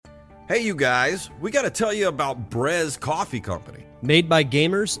Hey, you guys, we got to tell you about Brez Coffee Company. Made by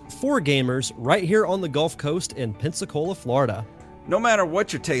gamers, for gamers, right here on the Gulf Coast in Pensacola, Florida. No matter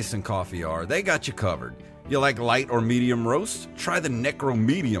what your taste in coffee are, they got you covered. You like light or medium roast? Try the Necro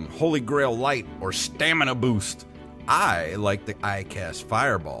Medium, Holy Grail Light, or Stamina Boost. I like the ICAST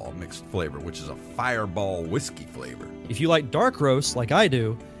Fireball mixed flavor, which is a fireball whiskey flavor. If you like dark roast like I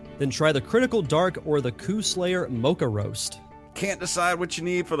do, then try the Critical Dark or the Coup Slayer Mocha Roast. Can't decide what you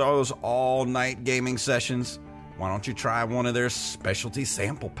need for those all-night gaming sessions? Why don't you try one of their specialty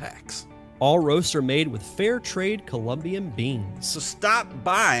sample packs? All roasts are made with fair trade Colombian beans. So stop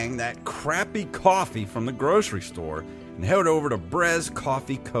buying that crappy coffee from the grocery store and head over to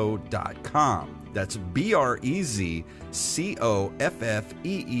brezcoffeeco.com. That's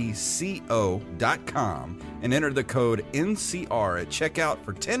BREZCOFFEECO.com and enter the code NCR at checkout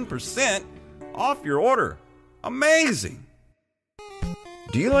for 10% off your order. Amazing!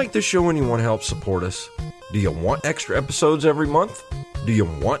 Do you like the show and you want to help support us? Do you want extra episodes every month? Do you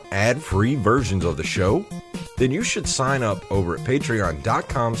want ad-free versions of the show? Then you should sign up over at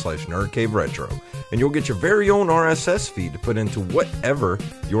patreon.com/nerdcaveretro, and you'll get your very own RSS feed to put into whatever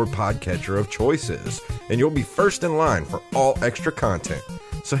your podcatcher of choice is, and you'll be first in line for all extra content.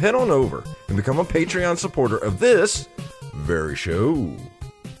 So head on over and become a Patreon supporter of this very show.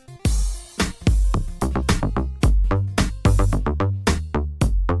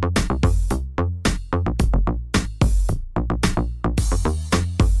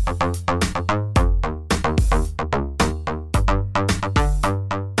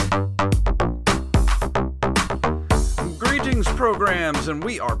 Programs, and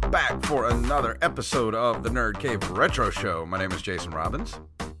we are back for another episode of the Nerd Cave Retro Show. My name is Jason Robbins.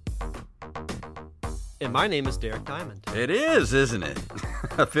 And my name is Derek Diamond. It is, isn't it?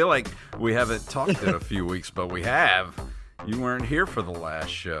 I feel like we haven't talked in a few weeks, but we have. You weren't here for the last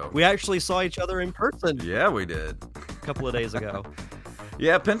show. We actually saw each other in person. Yeah, we did. A couple of days ago.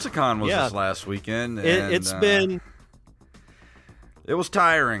 Yeah, Pensacon was this last weekend. And, it's been... It was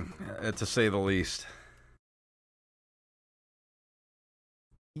tiring, to say the least.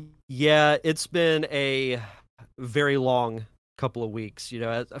 Yeah, it's been a very long couple of weeks. You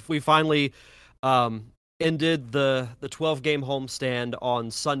know, we finally ended the 12-game homestand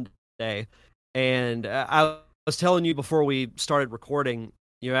on Sunday, and I was telling you before we started recording,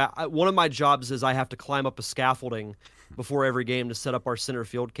 you know, one of my jobs is I have to climb up a scaffolding before every game to set up our center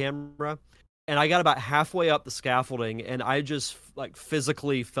field camera, and I got about halfway up the scaffolding, and I just like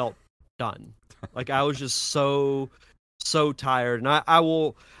physically felt done. Like I was just so tired, and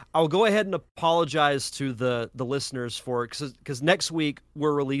I'll go ahead and apologize to the listeners for it, because next week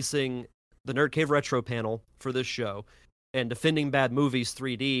we're releasing the Nerd Cave Retro panel for this show and Defending Bad Movies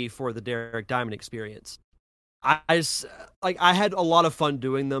 3D for the Derek Diamond Experience. I had a lot of fun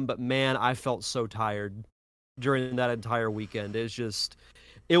doing them, but man, I felt so tired during that entire weekend. It's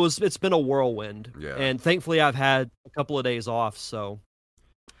been a whirlwind. Yeah. And thankfully I've had a couple of days off, so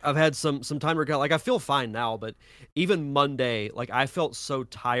I've had some time to recover. Like, I feel fine now, but even Monday, like, I felt so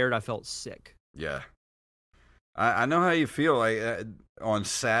tired, I felt sick. Yeah. I know how you feel. On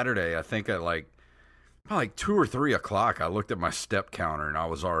Saturday, I think at like 2 or 3 o'clock, I looked at my step counter, and I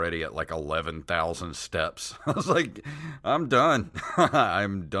was already at like 11,000 steps. I was like, I'm done.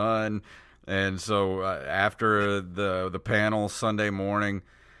 I'm done. And so after the panel Sunday morning,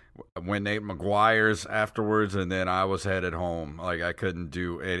 went Nate McGuire's afterwards, and then I was headed home. Like, I couldn't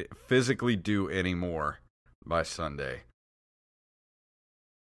physically do any more by Sunday.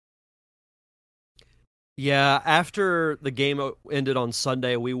 Yeah, after the game ended on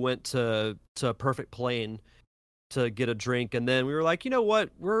Sunday, we went to Perfect Plain to get a drink, and then we were like, you know what,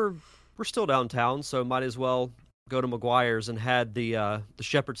 we're still downtown, so might as well go to McGuire's, and had the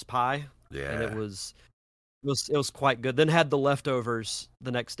shepherd's pie. Yeah, and it was quite good. Then had the leftovers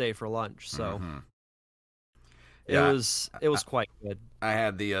the next day for lunch, so it was quite good. I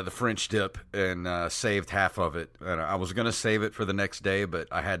had the French dip and saved half of it, and I was gonna save it for the next day, but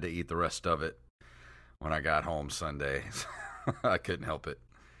I had to eat the rest of it when I got home Sunday. I couldn't help it.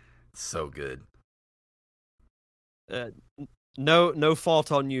 It's so good. No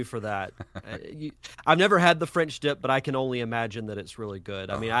fault on you for that. I've never had the French dip, but I can only imagine that it's really good.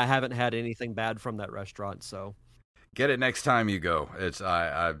 I mean, I haven't had anything bad from that restaurant, so get it next time you go.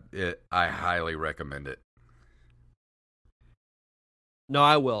 I highly recommend it. No,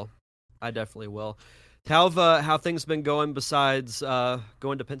 I will. I definitely will. How things been going besides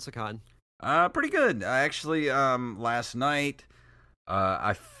going to Pensacon? Pretty good. I actually last night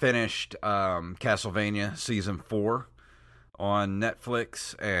I finished Castlevania Season 4 on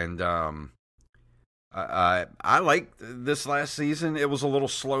Netflix, and I liked this last season. It was a little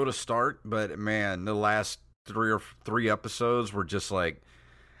slow to start, but man, the last three episodes were just like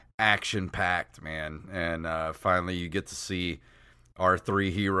action packed, man. And finally, you get to see our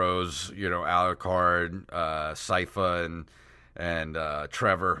three heroes, Alucard, Sypha, and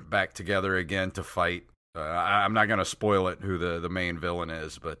Trevor back together again to fight. I'm not going to spoil it who the main villain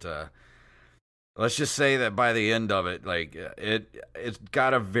is, but let's just say that by the end of it, like it's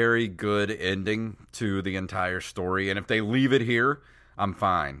got a very good ending to the entire story. And if they leave it here, I'm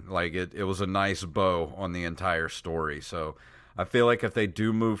fine. Like it was a nice bow on the entire story. So I feel like if they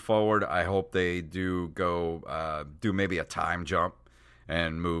do move forward, I hope they do go do maybe a time jump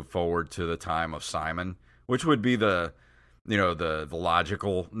and move forward to the time of Simon, which would be the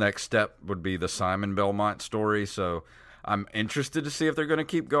logical next step would be the Simon Belmont story. So I'm interested to see if they're going to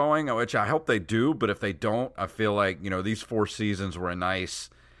keep going, which I hope they do. But if they don't, I feel like these 4 seasons were a nice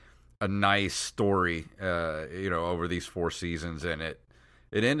story, over these 4 seasons, and it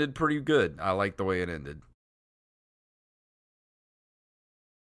ended pretty good. I like the way it ended.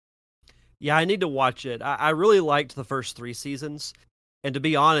 Yeah, I need to watch it. I really liked the first 3 seasons, and to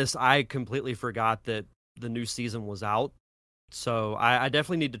be honest, I completely forgot that the new season was out. So I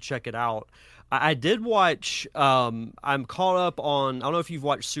definitely need to check it out. I did watch. I'm caught up on. I don't know if you've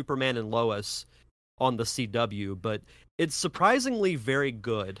watched Superman and Lois on the CW, but it's surprisingly very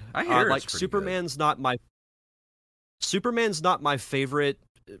good. I hear like it's pretty good. Superman's not my favorite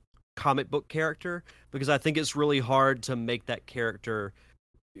comic book character because I think it's really hard to make that character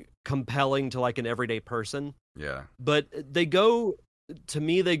compelling to like an everyday person. Yeah. But they go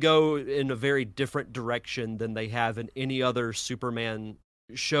in a very different direction than they have in any other Superman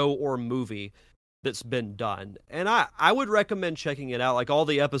show or movie that's been done. And I would recommend checking it out. Like all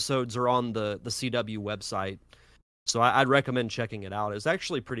the episodes are on the CW website. So I'd recommend checking it out. It's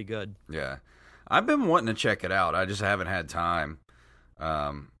actually pretty good. Yeah. I've been wanting to check it out. I just haven't had time.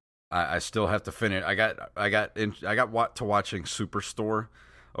 I still have to finish. I got to watching Superstore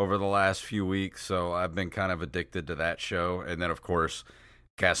over the last few weeks, so I've been kind of addicted to that show. And then, of course,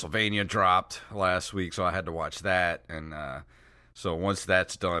 Castlevania dropped last week, so I had to watch that. And so once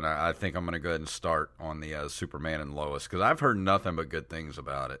that's done, I think I'm going to go ahead and start on the Superman and Lois, because I've heard nothing but good things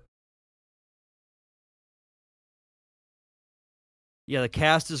about it. Yeah, the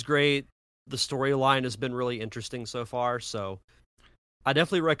cast is great. The storyline has been really interesting so far, so I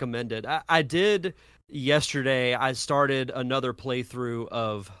definitely recommend it. I did yesterday. I started another playthrough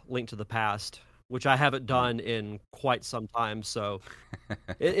of Link to the Past, which I haven't done in quite some time. So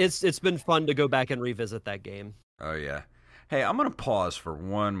it's been fun to go back and revisit that game. Oh yeah. Hey, I'm gonna pause for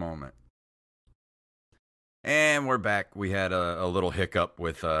one moment, and we're back. We had a little hiccup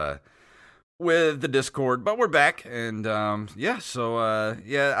with the Discord, but we're back, and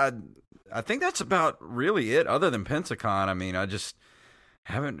I think that's about really it. Other than Pensacon, I mean, I've just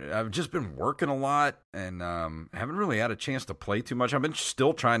been working a lot and haven't really had a chance to play too much. I've been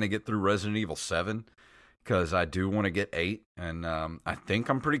still trying to get through Resident Evil 7 because I do want to get 8, and I think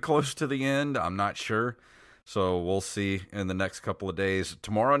I'm pretty close to the end. I'm not sure, so we'll see in the next couple of days.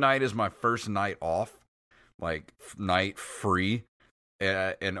 Tomorrow night is my first night off, like night free,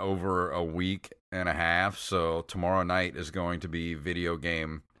 in over a week and a half. So tomorrow night is going to be video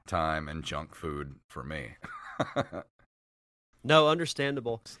game time and junk food for me. No,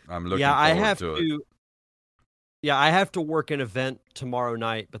 understandable. I'm looking forward to it. Yeah, I have to work an event tomorrow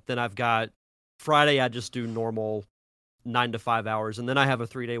night, but then I've got Friday. I just do normal 9 to 5 hours, and then I have a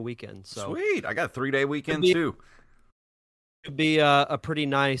 3-day weekend. So sweet, I got a 3-day weekend too. It'd be a pretty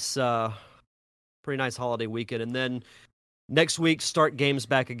nice holiday weekend, and then next week start games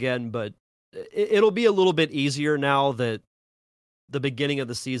back again. But it'll be a little bit easier now that the beginning of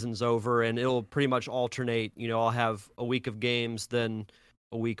the season's over, and it'll pretty much alternate. I'll have a week of games, then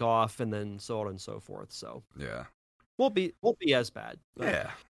a week off, and then so on and so forth. So yeah, won't be as bad. But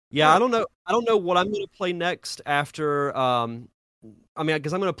yeah. I don't know what I'm going to play next after.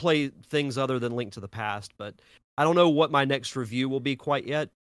 Because I'm going to play things other than Link to the Past, but I don't know what my next review will be quite yet.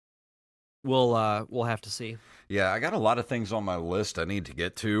 We'll have to see. Yeah, I got a lot of things on my list I need to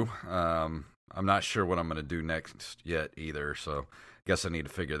get to. I'm not sure what I'm going to do next yet either, so I guess I need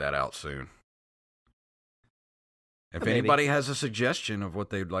to figure that out soon. If anybody has a suggestion of what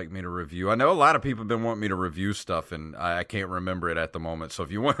they'd like me to review, I know a lot of people have been wanting me to review stuff, and I can't remember it at the moment. So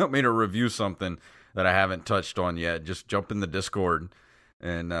if you want me to review something that I haven't touched on yet, just jump in the Discord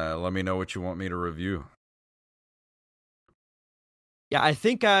and let me know what you want me to review. Yeah, I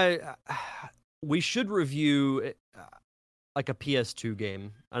think we should review like a PS2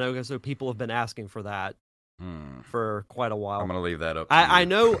 game. I know so people have been asking for that. for quite a while. I'm gonna leave that up to I you.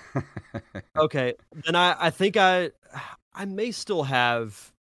 know. Okay, then I think I may still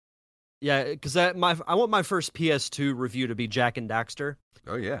have. Yeah, because I want my first PS2 review to be Jak and Daxter.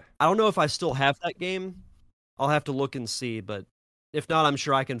 Oh yeah. I don't know if I still have that game. I'll have to look and see, but if not, I'm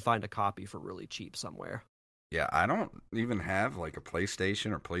sure I can find a copy for really cheap somewhere. Yeah, I don't even have like a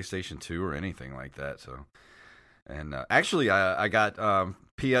PlayStation or PlayStation 2 or anything like that. So, and actually, I got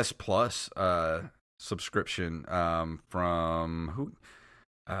PS Plus subscription from who?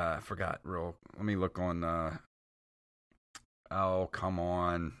 I forgot. Let me look on. Oh, come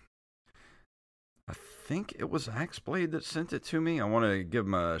on. I think it was Axeblade that sent it to me. I want to give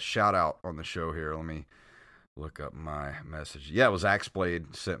him a shout out on the show here. Let me look up my message. Yeah, it was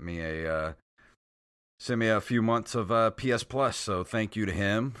Axeblade sent me a few months of PS Plus. So thank you to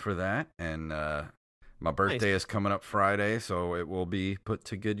him for that. And my birthday is coming up Friday, so it will be put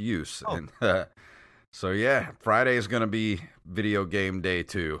to good use. Oh. And so yeah, Friday is going to be video game day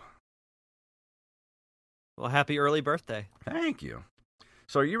too. Well, happy early birthday. Thank you.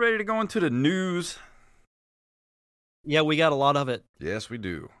 So are you ready to go into the news? Yeah, we got a lot of it. Yes, we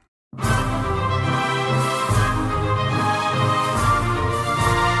do.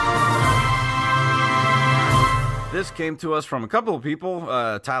 This came to us from a couple of people,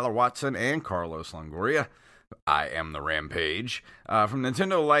 Tyler Watson and Carlos Longoria. I am the Rampage. From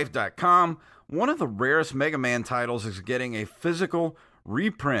NintendoLife.com, one of the rarest Mega Man titles is getting a physical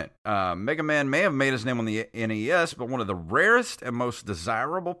reprint. Mega Man may have made his name on the NES, but one of the rarest and most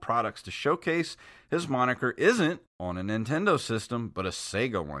desirable products to showcase his moniker isn't on a Nintendo system, but a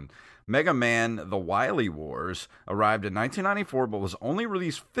Sega one. Mega Man The Wily Wars arrived in 1994, but was only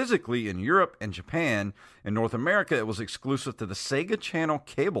released physically in Europe and Japan. In North America, it was exclusive to the Sega Channel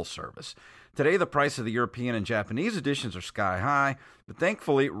cable service. Today, the price of the European and Japanese editions are sky high, but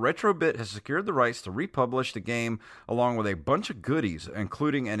thankfully, Retrobit has secured the rights to republish the game along with a bunch of goodies,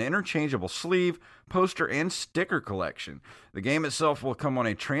 including an interchangeable sleeve, poster, and sticker collection. The game itself will come on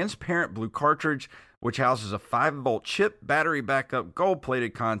a transparent blue cartridge, which houses a 5-volt chip, battery backup,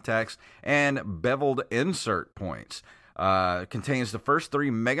 gold-plated contacts, and beveled insert points. It contains the first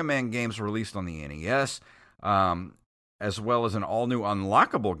 3 Mega Man games released on the NES, as well as an all-new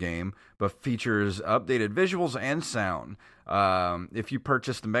unlockable game, but features updated visuals and sound. If you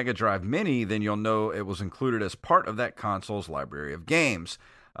purchase the Mega Drive Mini, then you'll know it was included as part of that console's library of games.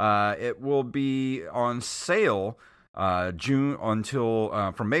 It will be on sale from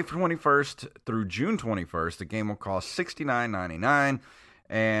May 21st through June 21st. The game will cost $69.99.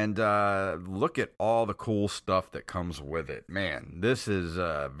 And look at all the cool stuff that comes with it. Man, this is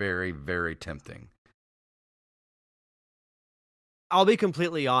very, very tempting. I'll be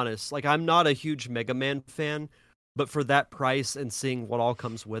completely honest. Like, I'm not a huge Mega Man fan, but for that price and seeing what all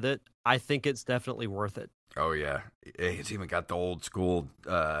comes with it, I think it's definitely worth it. Oh, yeah. It's even got the old school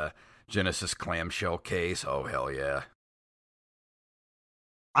Genesis clamshell case. Oh, hell yeah.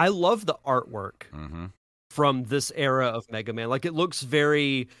 I love the artwork from this era of Mega Man. Like, it looks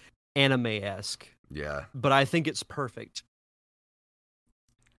very anime-esque. Yeah. But I think it's perfect.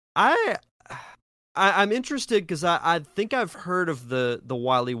 I'm interested because I think I've heard of the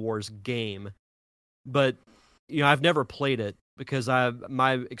Wily Wars game, but I've never played it because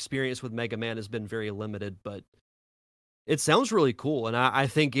my experience with Mega Man has been very limited. But it sounds really cool, and I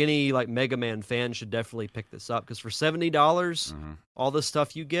think any like Mega Man fan should definitely pick this up because for $70, all the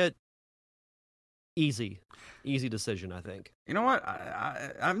stuff you get, easy decision. I think. You know what?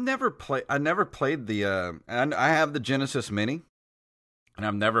 I've never played. I never played the. And I have the Genesis Mini. And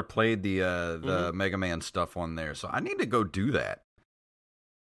I've never played the Mega Man stuff on there, so I need to go do that.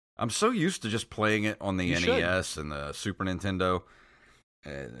 I'm so used to just playing it on the NES and the Super Nintendo.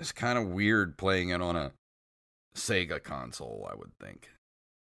 It's kind of weird playing it on a Sega console, I would think.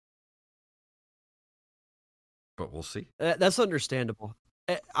 But we'll see. That's understandable.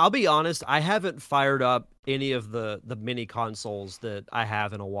 I'll be honest, I haven't fired up any of the mini consoles that I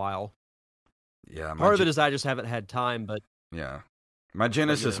have in a while. Yeah, part of it is I just haven't had time, but... Yeah. My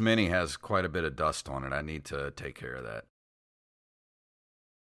Genesis Mini has quite a bit of dust on it. I need to take care of that.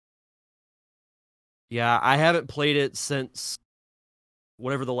 Yeah, I haven't played it since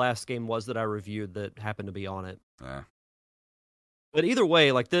whatever the last game was that I reviewed that happened to be on it. Yeah. But either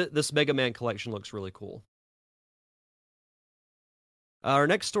way, like this Mega Man collection looks really cool. Our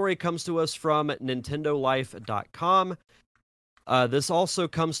next story comes to us from NintendoLife.com. This also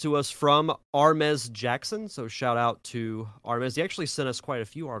comes to us from Armez Jackson, so shout out to Armez. He actually sent us quite a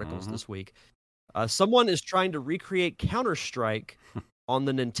few articles this week. Someone is trying to recreate Counter-Strike on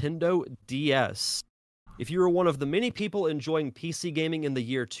the Nintendo DS. If you were one of the many people enjoying PC gaming in the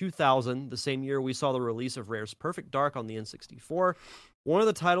year 2000, the same year we saw the release of Rare's Perfect Dark on the N64, one of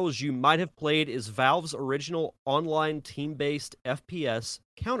the titles you might have played is Valve's original online team-based FPS,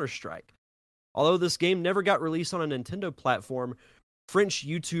 Counter-Strike. Although this game never got released on a Nintendo platform, French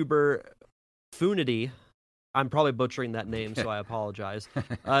YouTuber Funity, I'm probably butchering that name, so I apologize,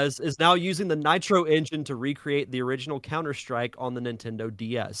 is now using the Nitro engine to recreate the original Counter-Strike on the Nintendo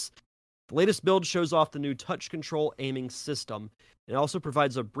DS. The latest build shows off the new touch control aiming system. It also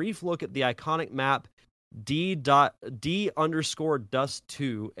provides a brief look at the iconic map D_Dust2,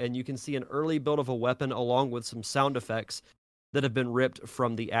 and you can see an early build of a weapon along with some sound effects that have been ripped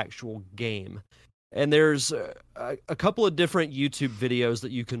from the actual game. And there's a couple of different YouTube videos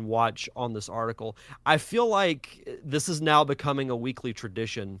that you can watch on this article. I feel like this is now becoming a weekly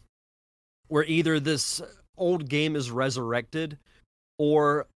tradition where either this old game is resurrected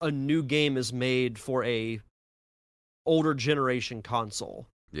or a new game is made for a older generation console.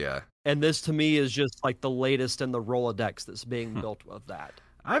 Yeah. And this to me is just like the latest in the Rolodex that's being built with that.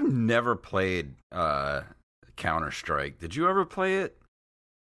 I've never played Counter-Strike. Did you ever play it?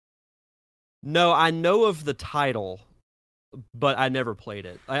 No, I know of the title, but I never played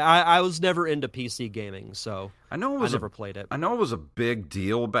it. I was never into PC gaming, so I never played it. I know it was a big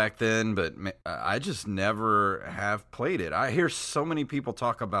deal back then, but I just never have played it. I hear so many people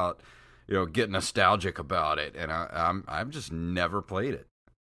talk about, get nostalgic about it, and I've just never played it.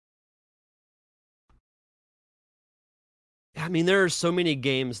 I mean, there are so many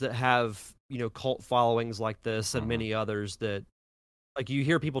games that have, cult followings like this and many others that, like, you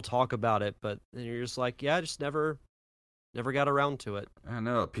hear people talk about it, but then you're just like, yeah, I just never got around to it. I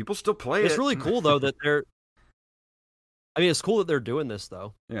know. People still play it. It's really cool, though, that it's cool that they're doing this,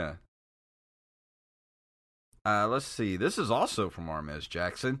 though. Yeah. Let's see. This is also from Armez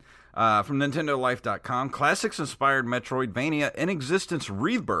Jackson. From NintendoLife.com. Classics-inspired Metroidvania In Existence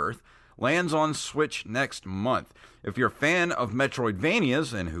Rebirth lands on Switch next month. If you're a fan of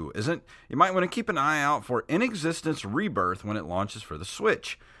Metroidvanias, and who isn't, you might want to keep an eye out for In Existence Rebirth when it launches for the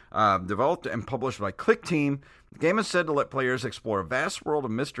Switch. Developed and published by Click Team, the game is said to let players explore a vast world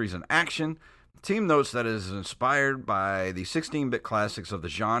of mysteries and action. The team notes that it is inspired by the 16-bit classics of the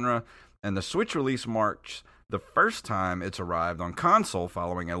genre, and the Switch release marks the first time it's arrived on console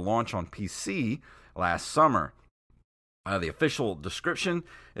following a launch on PC last summer. The official description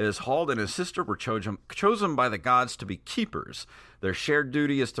is Hald and his sister were chosen by the gods to be keepers. Their shared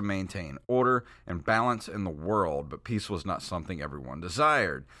duty is to maintain order and balance in the world, but peace was not something everyone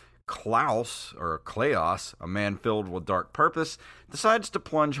desired. Klaus, a man filled with dark purpose, decides to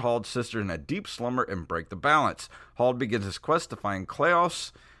plunge Hald's sister in a deep slumber and break the balance. Hald begins his quest to find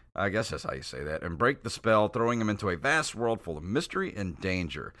Klaus, I guess that's how you say that, and break the spell, throwing him into a vast world full of mystery and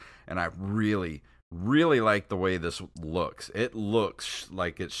danger. And I really like the way this looks. It looks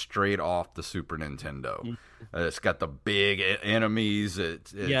like it's straight off the Super Nintendo. It's got the big enemies.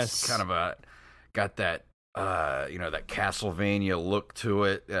 It's yes. kind of got that that Castlevania look to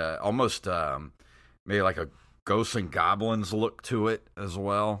it. Almost maybe like a Ghosts and Goblins look to it as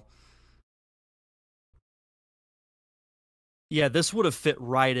well. Yeah, this would have fit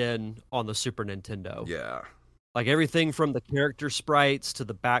right in on the Super Nintendo. Yeah. Like everything from the character sprites to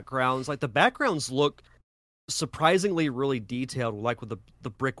the backgrounds. Like the backgrounds look surprisingly really detailed, like with the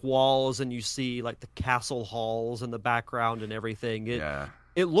brick walls, and you see like the castle halls in the background and everything.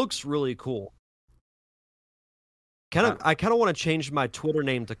 It looks really cool. I kind of want to change my Twitter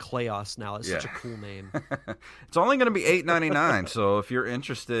name to Kleos now. It's such a cool name. It's only going to be $8.99, so if you're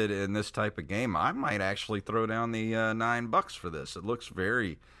interested in this type of game, I might actually throw down the $9 for this. It looks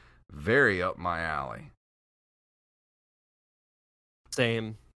very, very up my alley.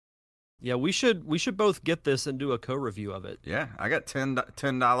 Same. Yeah, we should both get this and do a co-review of it. Yeah, I got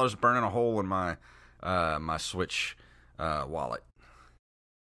 $10 burning a hole in my my Switch wallet.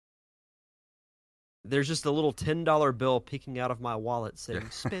 There's just a little $10 bill peeking out of my wallet saying,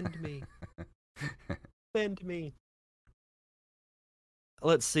 "Spend me, spend me."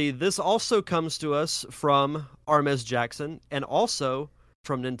 Let's see. This also comes to us from Armez Jackson and also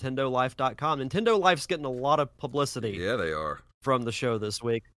from NintendoLife.com. Nintendo Life's getting a lot of publicity. Yeah, they are. From the show this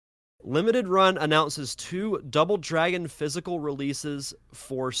week. Limited Run announces 2 Double Dragon physical releases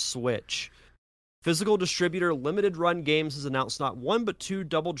for Switch. Physical distributor Limited Run Games has announced not 1 but 2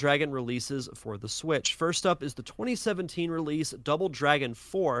 Double Dragon releases for the Switch. First up is the 2017 release Double Dragon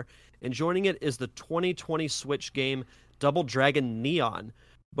 4, and joining it is the 2020 Switch game Double Dragon Neon.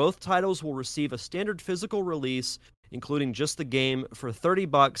 Both titles will receive a standard physical release, including just the game, for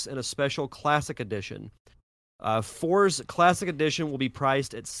 $30 and a special classic edition. 4's Classic Edition will be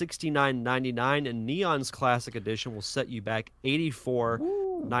priced at $69.99, and Neon's Classic Edition will set you back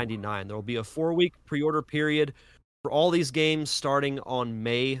 $84.99. There will be a 4-week pre-order period for all these games starting on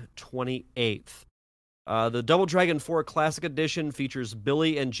May 28th. The Double Dragon 4 Classic Edition features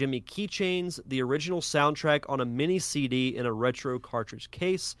Billy and Jimmy keychains, the original soundtrack on a mini CD in a retro cartridge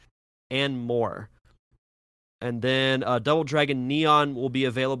case, and more. And then Double Dragon Neon will be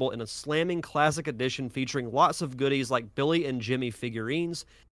available in a Slamming Classic Edition featuring lots of goodies like Billy and Jimmy figurines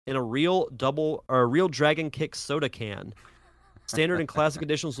and a real Dragon Kick soda can. Standard and Classic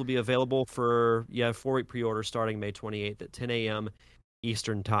Editions will be available for 4-week pre-order starting May 28th at 10 a.m.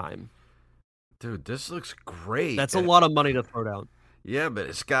 Eastern Time. Dude, this looks great. That's a lot of money to throw down. Yeah, but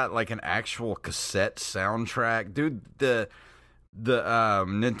it's got like an actual cassette soundtrack. Dude, the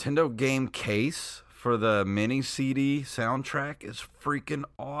Nintendo game case for the mini CD soundtrack is freaking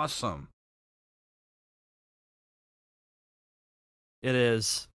awesome. It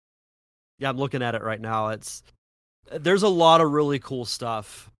is. Yeah, I'm looking at it right now. There's a lot of really cool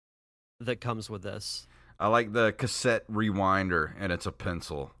stuff that comes with this. I like the cassette rewinder, and it's a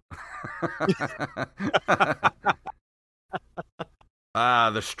pencil.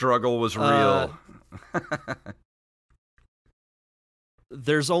 The struggle was real.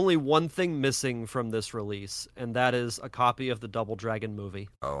 There's only one thing missing from this release, and that is a copy of the Double Dragon movie.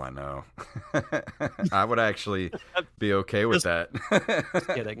 Oh, I know. I would actually be okay with that. Just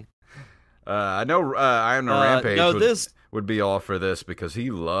kidding. I know Iron the Rampage would be all for this because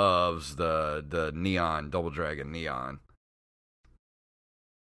he loves the Neon, Double Dragon Neon.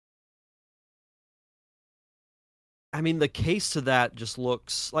 I mean, the case to that just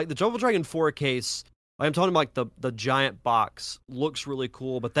looks like the Double Dragon 4 case. Like I'm talking about the giant box looks really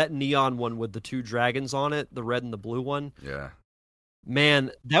cool, but that neon one with the 2 dragons on it, the red and the blue one. Yeah.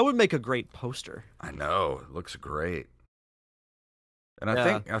 Man, that would make a great poster. I know. It looks great. And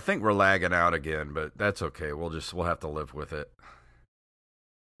I think we're lagging out again, but that's okay. We'll have to live with it.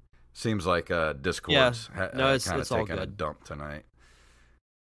 Seems like Discord's it's taking a dump tonight.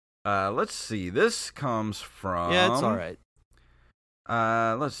 Let's see. This comes from... Yeah, it's all right.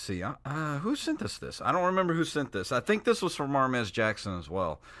 Let's see. Who sent us this? I don't remember who sent this. I think this was from Marmez Jackson as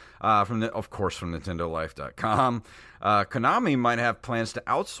well. Of course, from NintendoLife.com. Konami might have plans to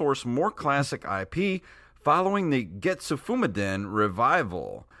outsource more classic IP following the Getsufumaden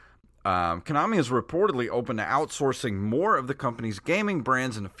revival. Konami is reportedly open to outsourcing more of the company's gaming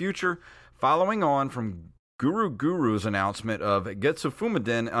brands in the future, following on from Guru Guru's announcement of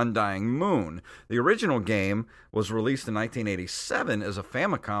Getsufumaden Undying Moon. The original game was released in 1987 as a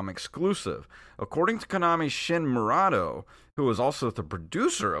Famicom exclusive. According to Konami's Shin Murado, who is also the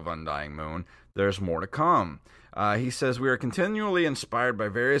producer of Undying Moon, there's more to come. He says, "We are continually inspired by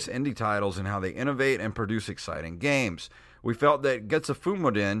various indie titles and how they innovate and produce exciting games. We felt that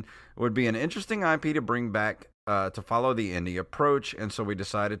Getsufumaden would be an interesting IP to bring back to follow the indie approach, and so we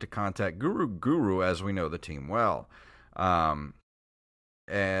decided to contact Guru as we know the team well. And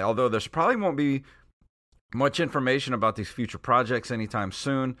although there's probably won't be much information about these future projects anytime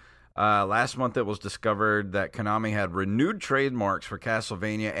soon, last month it was discovered that Konami had renewed trademarks for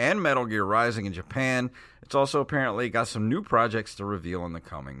Castlevania and Metal Gear Rising in Japan. It's also apparently got some new projects to reveal in the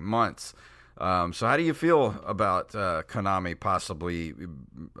coming months." So how do you feel about Konami possibly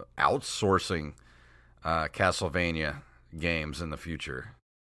outsourcing Castlevania games in the future?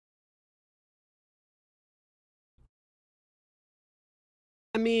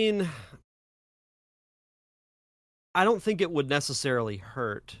 I mean, I don't think it would necessarily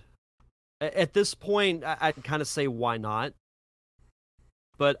hurt. At this point, I'd kind of say why not.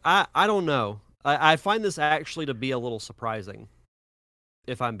 But I don't know. I find this actually to be a little surprising,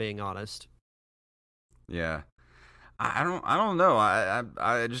 if I'm being honest. Yeah. I don't know.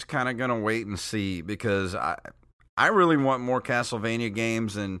 I just kind of gonna wait and see because I really want more Castlevania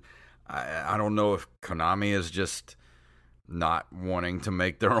games, and I don't know if Konami is just not wanting to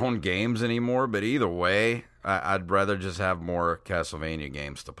make their own games anymore. But either way, I'd rather just have more Castlevania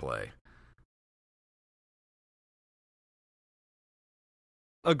games to play.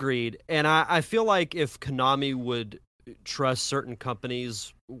 Agreed. And I feel like if Konami would trust certain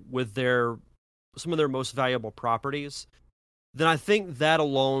companies with some of their most valuable properties, then I think that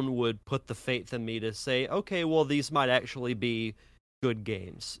alone would put the faith in me to say, okay, well, these might actually be good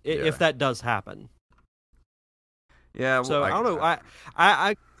games, if that does happen. Yeah. Well, so I don't know.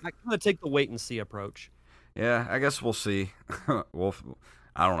 I kind of take the wait and see approach. Yeah, I guess we'll see. I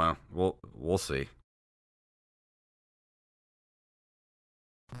don't know. We'll see.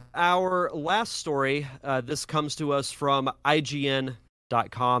 Our last story, this comes to us from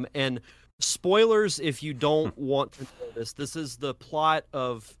IGN.com, and spoilers if you don't want to know this. This is the plot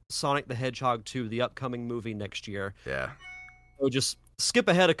of Sonic the Hedgehog 2, the upcoming movie next year. Yeah. So just skip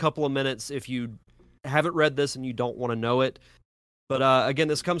ahead a couple of minutes if you haven't read this and you don't want to know it. But again,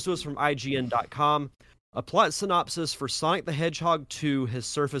 this comes to us from IGN.com. A plot synopsis for Sonic the Hedgehog 2 has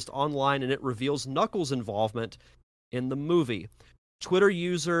surfaced online, and it reveals Knuckles' involvement in the movie. Twitter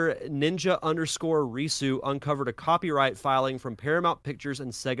user Ninja_Risu uncovered a copyright filing from Paramount Pictures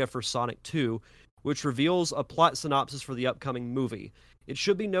and Sega for Sonic 2, which reveals a plot synopsis for the upcoming movie. It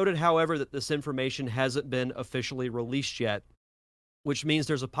should be noted, however, that this information hasn't been officially released yet, which means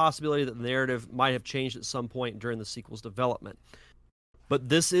there's a possibility that the narrative might have changed at some point during the sequel's development. But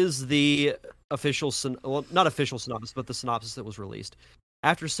this is the official, not official synopsis, but the synopsis that was released.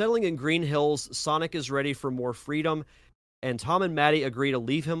 After settling in Green Hills, Sonic is ready for more freedom, and Tom and Maddie agree to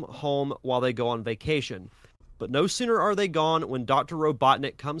leave him home while they go on vacation. But no sooner are they gone when Dr.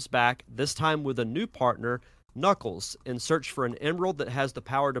 Robotnik comes back, this time with a new partner, Knuckles, in search for an emerald that has the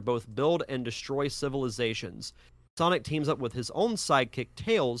power to both build and destroy civilizations. Sonic teams up with his own sidekick,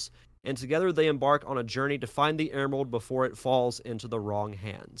 Tails, and together they embark on a journey to find the emerald before it falls into the wrong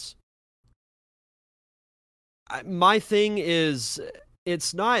hands. My thing is,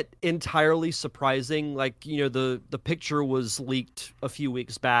 it's not entirely surprising. Like, you know, the picture was leaked a few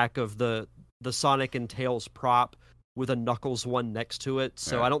weeks back of the Sonic and Tails prop with a Knuckles one next to it.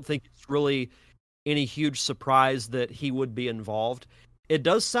 So Yeah. I don't think it's really any huge surprise that he would be involved. It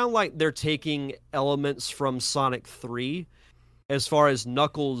does sound like they're taking elements from Sonic 3 as far as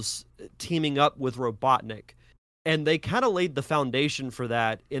Knuckles teaming up with Robotnik. And they kind of laid the foundation for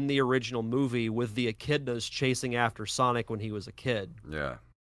that in the original movie with the echidnas chasing after Sonic when he was a kid. Yeah.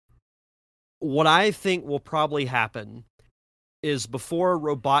 What I think will probably happen is before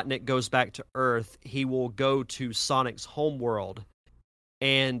Robotnik goes back to Earth, he will go to Sonic's homeworld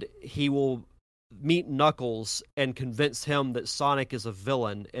and he will meet Knuckles and convince him that Sonic is a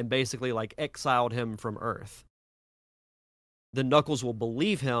villain and basically like exiled him from Earth. Then Knuckles will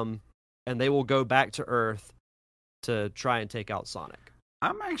believe him and they will go back to Earth to try and take out Sonic.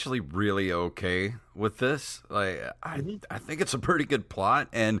 I'm actually really okay with this. Like, I think it's a pretty good plot,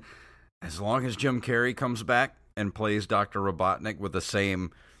 and as long as Jim Carrey comes back and plays Dr. Robotnik with the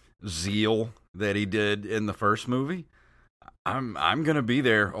same zeal that he did in the first movie, I'm gonna be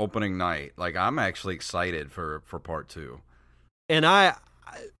there opening night. Like, I'm actually excited for part 2. And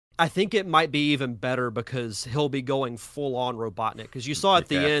I think it might be even better because he'll be going full on Robotnik. Because you saw at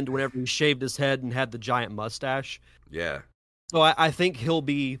the end whenever he shaved his head and had the giant mustache. Yeah. So I think he'll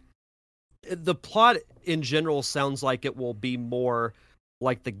be. The plot in general sounds like it will be more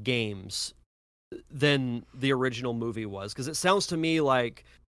like the games than the original movie was. Because it sounds to me like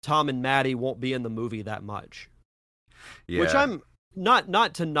Tom and Maddie won't be in the movie that much. Yeah. Which I'm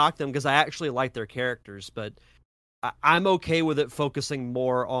not to knock them because I actually like their characters, but I'm okay with it focusing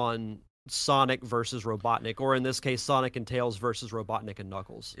more on Sonic versus Robotnik, or in this case, Sonic and Tails versus Robotnik and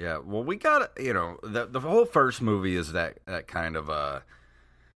Knuckles. Yeah, well, we got, you know, the whole first movie is that kind of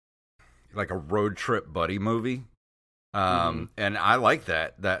like a road trip buddy movie. And I like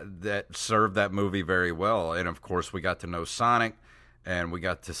that served that movie very well. And of course, we got to know Sonic, and we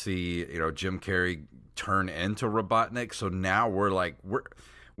got to see, you know, Jim Carrey turn into Robotnik. So now we're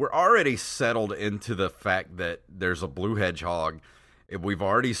already settled into the fact that there's a blue hedgehog. We've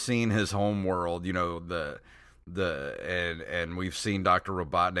already seen his home world, you know, and we've seen Dr.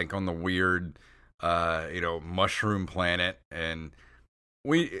 Robotnik on the weird, you know, mushroom planet, and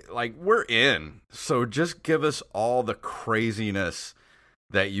we're in. So just give us all the craziness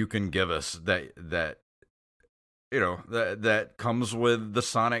that you can give us that you know, that comes with the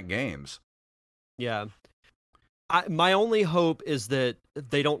Sonic games. Yeah. My only hope is that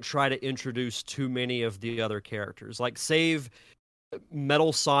they don't try to introduce too many of the other characters. Like, save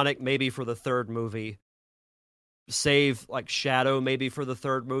Metal Sonic maybe for the third movie. Save, like, Shadow maybe for the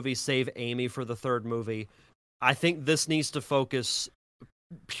third movie. Save Amy for the third movie. I think this needs to focus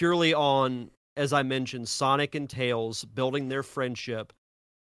purely on, as I mentioned, Sonic and Tails building their friendship,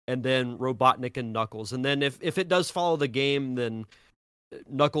 and then Robotnik and Knuckles. And then if it does follow the game, then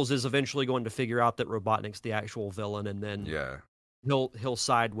Knuckles is eventually going to figure out that Robotnik's the actual villain, and then he'll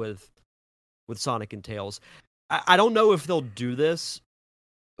side with Sonic and Tails. I don't know if they'll do this,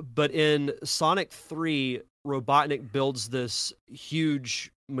 but in Sonic 3, Robotnik builds this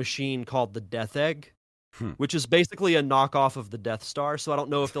huge machine called the Death Egg, which is basically a knockoff of the Death Star. So I don't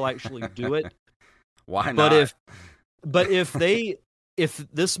know if they'll actually do it. Why not? But if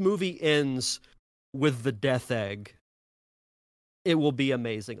this movie ends with the Death Egg, it will be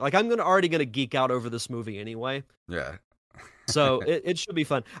amazing. Like, I'm already gonna geek out over this movie anyway. Yeah. So it should be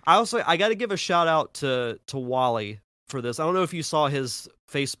fun. I got to give a shout out to Wally for this. I don't know if you saw his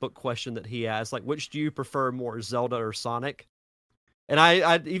Facebook question that he asked, like, which do you prefer more, Zelda or Sonic? And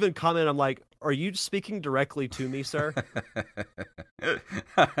I even commented, I'm like, are you speaking directly to me, sir?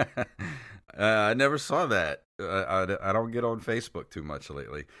 I never saw that. I don't get on Facebook too much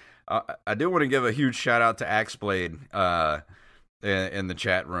lately. I do want to give a huge shout out to Axeblade in the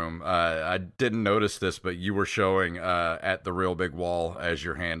chat room. I didn't notice this, but you were showing at the Real Big Wall as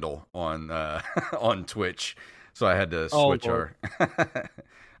your handle on on Twitch, so I had to switch our.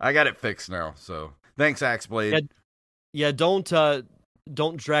 I got it fixed now, so thanks, Axeblade. Yeah, don't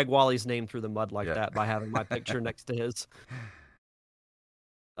drag Wally's name through the mud like that by having my picture next to his.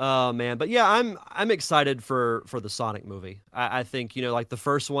 Oh man, but yeah, I'm excited for the Sonic movie. I think, like the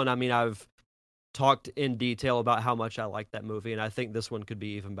first one, I mean, I've talked in detail about how much I like that movie, and I think this one could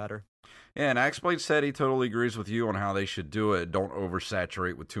be even better. Yeah, and Axeblade said he totally agrees with you on how they should do it. Don't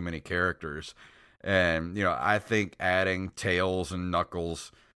oversaturate with too many characters. And, I think adding Tails and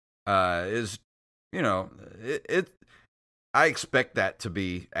Knuckles is, I expect that to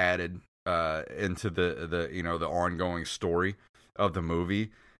be added into the ongoing story of the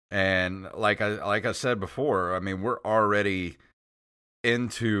movie. And like I said before, I mean, we're already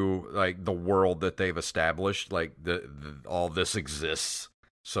into like the world that they've established, like all this exists.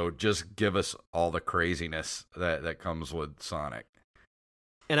 So just give us all the craziness that comes with Sonic.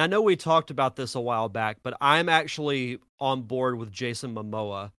 And I know we talked about this a while back, but I'm actually on board with Jason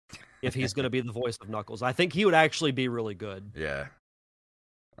Momoa if he's going to be the voice of Knuckles. I think he would actually be really good. Yeah.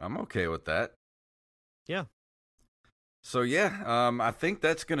 I'm okay with that. Yeah. So yeah, I think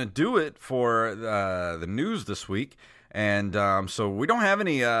that's going to do it for the news this week. And so we don't have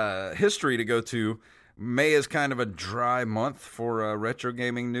any history to go to. May is kind of a dry month for retro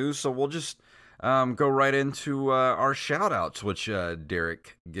gaming news, so we'll just go right into our shout-outs, which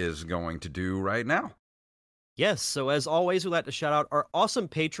Derek is going to do right now. Yes, so as always, we'd like to shout out our awesome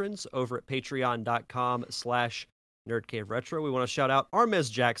patrons over at patreon.com/nerdcaveretro. We want to shout out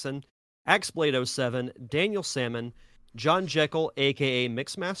Armez Jackson, Axeblade07, Daniel Salmon, John Jekyll, a.k.a.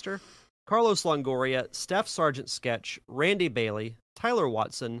 Mixmaster, Carlos Longoria, Staff Sergeant Sketch, Randy Bailey, Tyler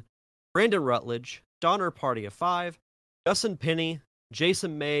Watson, Brandon Rutledge, Donner Party of 5, Justin Penny,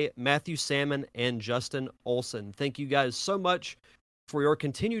 Jason May, Matthew Salmon, and Justin Olson. Thank you guys so much for your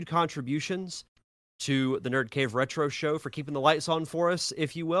continued contributions to the Nerd Cave Retro Show, for keeping the lights on for us,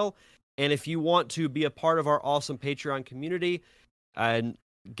 if you will. And if you want to be a part of our awesome Patreon community and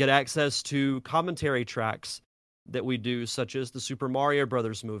get access to commentary tracks that we do, such as the Super Mario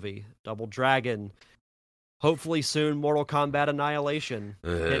Brothers movie, Double Dragon, hopefully soon Mortal Kombat Annihilation.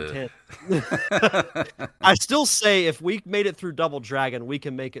 Hint, hint. I still say if we made it through Double Dragon, we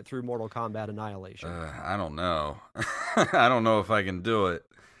can make it through Mortal Kombat Annihilation. I don't know. I don't know if I can do it.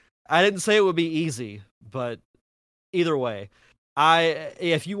 I didn't say it would be easy, but either way,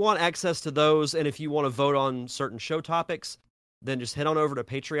 if you want access to those and if you want to vote on certain show topics, then just head on over to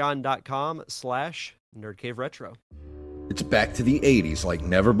patreon.com/nerdcaveretro. It's back to the 80s like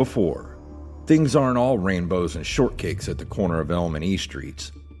never before. Things aren't all rainbows and shortcakes at the corner of Elm and E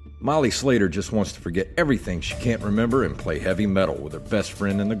Streets. Molly Slater just wants to forget everything she can't remember and play heavy metal with her best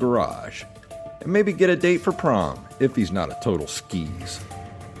friend in the garage. And maybe get a date for prom, if he's not a total skis.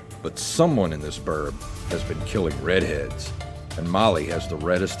 But someone in this burb has been killing redheads, and Molly has the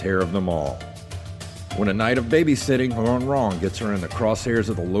reddest hair of them all. When a night of babysitting gone wrong gets her in the crosshairs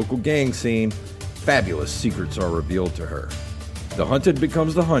of the local gang scene, fabulous secrets are revealed to her. The hunted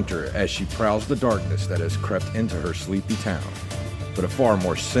becomes the hunter as she prowls the darkness that has crept into her sleepy town. But a far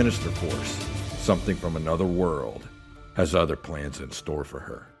more sinister force, something from another world, has other plans in store for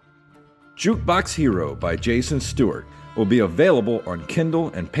her. Jukebox Hero by Jason Stewart will be available on Kindle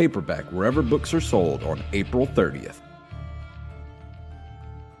and paperback wherever books are sold on April 30th.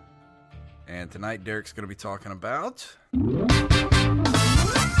 And tonight, Derek's going to be talking about...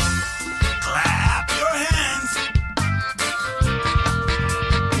 Clap your hands!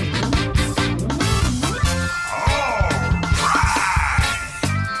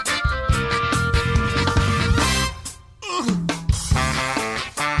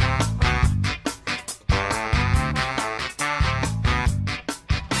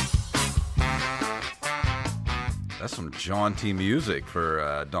 That's some jaunty music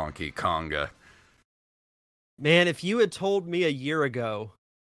for Donkey Konga. Man, if you had told me a year ago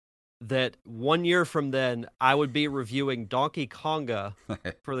that 1 year from then I would be reviewing Donkey Konga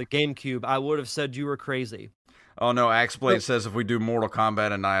for the GameCube, I would have said you were crazy. Oh no, Axeblade says if we do Mortal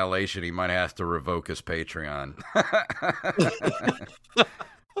Kombat Annihilation, he might have to revoke his Patreon.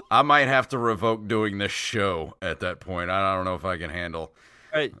 I might have to revoke doing this show at that point. I don't know if I can handle.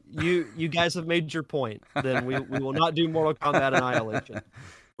 All right, you guys have made your point. Then we will not do Mortal Kombat Annihilation.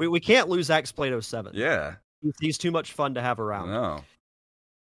 We can't lose Axe Plato 7. Yeah. He's too much fun to have around. No.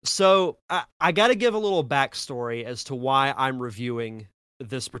 So I got to give a little backstory as to why I'm reviewing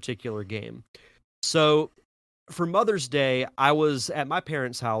this particular game. So for Mother's Day, I was at my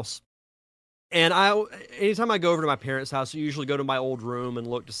parents' house, and anytime I go over to my parents' house, I usually go to my old room and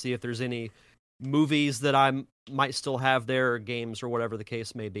look to see if there's any movies that I might still have there, or games, or whatever the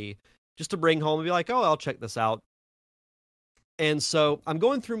case may be, just to bring home and be like, oh, I'll check this out. And so I'm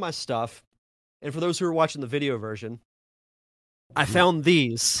going through my stuff, and for those who are watching the video version, I found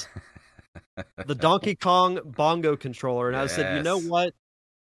these. The Donkey Kong bongo controller, and I said, you know what?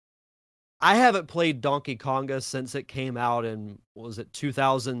 I haven't played Donkey Konga since it came out in, what was it,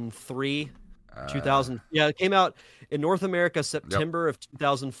 2003? 2000. Yeah, it came out in North America September of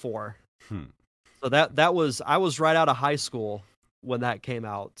 2004. So that was, I was right out of high school when that came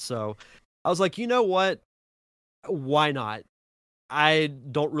out. So I was like, you know what? Why not? I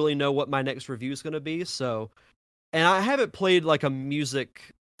don't really know what my next review is going to be. So, and I haven't played like a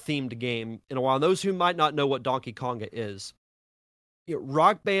music themed game in a while. And those who might not know what Donkey Konga is,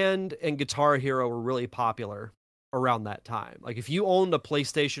 Rock Band and Guitar Hero were really popular around that time. Like if you owned a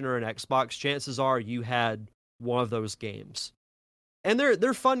PlayStation or an Xbox, chances are you had one of those games. And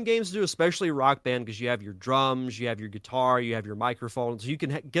they're fun games to do, especially Rock Band, because you have your drums, you have your guitar, you have your microphone, so you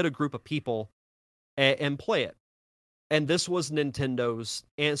can get a group of people and play it. And this was Nintendo's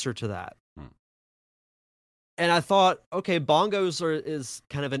answer to that. And I thought, okay, bongos is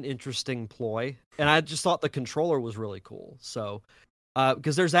kind of an interesting ploy, and I just thought the controller was really cool. So,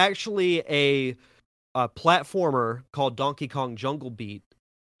 because there's actually a platformer called Donkey Kong Jungle Beat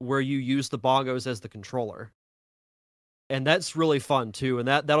where you use the bongos as the controller. And that's really fun too, and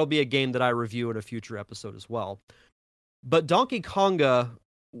that'll be a game that I review in a future episode as well. But Donkey Konga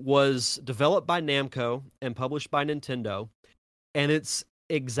was developed by Namco and published by Nintendo, and it's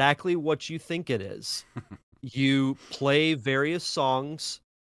exactly what you think it is. You play various songs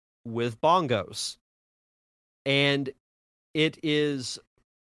with bongos, and it is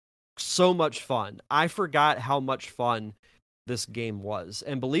so much fun. I forgot how much fun this game was,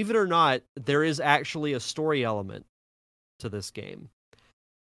 and believe it or not, there is actually a story element to this game,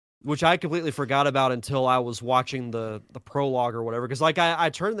 which I completely forgot about until I was watching the prologue or whatever. Because like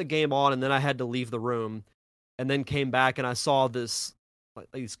I turned the game on and then I had to leave the room, and then came back and I saw these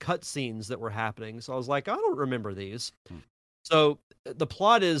cutscenes that were happening. So I was like, I don't remember these. So the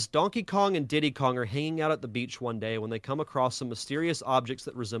plot is Donkey Kong and Diddy Kong are hanging out at the beach one day when they come across some mysterious objects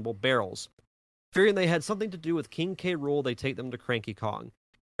that resemble barrels. Fearing they had something to do with King K. Rool, they take them to Cranky Kong.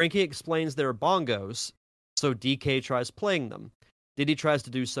 Cranky explains they're bongos, so DK tries playing them. Diddy tries to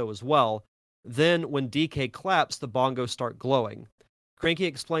do so as well. Then, when DK claps, the bongos start glowing. Cranky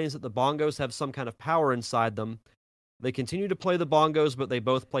explains that the bongos have some kind of power inside them. They continue to play the bongos, but they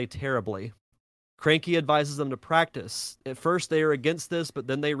both play terribly. Cranky advises them to practice. At first, they are against this, but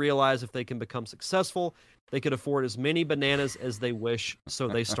then they realize if they can become successful, they could afford as many bananas as they wish, so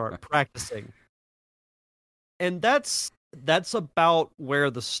they start practicing. And that's about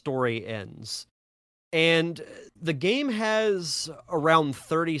where the story ends. And the game has around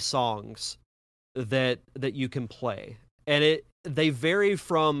 30 songs that you can play. And they vary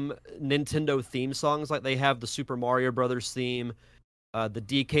from Nintendo theme songs, like they have the Super Mario Brothers theme, the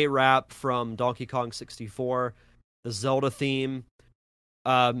DK rap from Donkey Kong 64, the Zelda theme.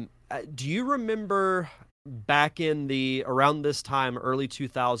 Do you remember back in around this time, early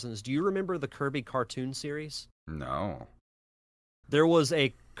 2000s, do you remember the Kirby cartoon series? No. There was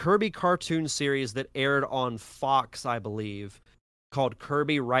a Kirby cartoon series that aired on Fox, I believe, called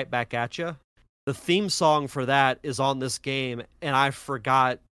Kirby Right Back at Ya. The theme song for that is on this game, and I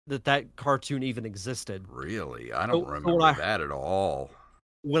forgot that cartoon even existed. Really? I don't remember that at all.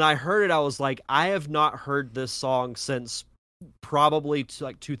 When I heard it, I was like, I have not heard this song since probably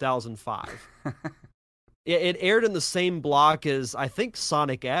like 2005. It aired in the same block as, I think,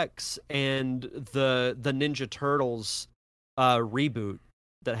 Sonic X and the Ninja Turtles reboot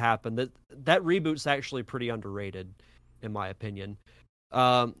that happened. That reboot's actually pretty underrated, in my opinion.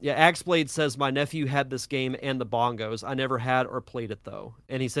 Axeblade says, my nephew had this game and the bongos. I never had or played it, though.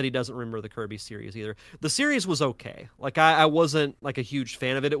 And he said he doesn't remember the Kirby series either. The series was okay. Like, I wasn't, like, a huge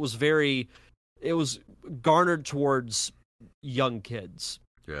fan of it. It was garnered towards young kids.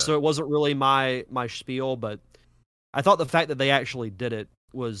 Yeah. So it wasn't really my spiel, but I thought the fact that they actually did it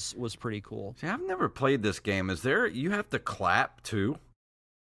was pretty cool. See, I've never played this game. You have to clap, too?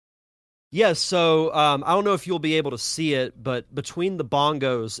 Yeah, so I don't know if you'll be able to see it, but between the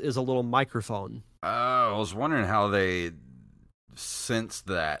bongos is a little microphone. Oh, I was wondering how they sensed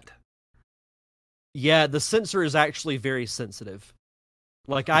that. Yeah, the sensor is actually very sensitive.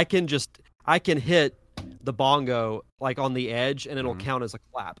 Like I can hit the bongo like on the edge and it'll Mhm. count as a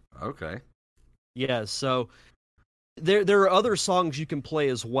clap. Okay. Yeah, so there are other songs you can play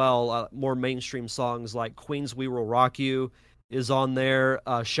as well, more mainstream songs like Queen's We Will Rock You is on there,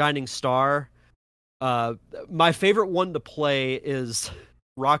 Shining Star. My favorite one to play is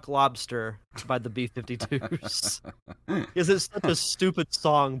Rock Lobster by the B-52s. Because it's such a stupid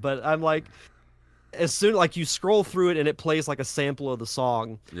song, but I'm like, as soon like you scroll through it and it plays like a sample of the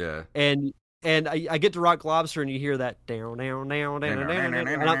song, Yeah. and I get to Rock Lobster and you hear that down down down down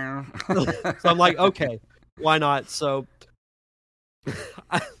down, so I'm like, okay, why not? So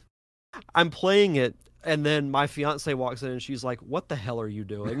I'm playing it, and then my fiance walks in and she's like, "What the hell are you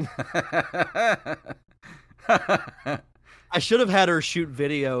doing?" I should have had her shoot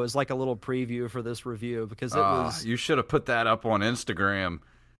video as like a little preview for this review because it was. You should have put that up on Instagram.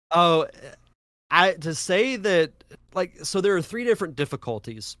 Oh, to say that like so there are 3 different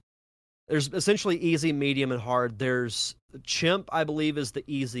difficulties. There's essentially easy, medium, and hard. There's Chimp, I believe, is the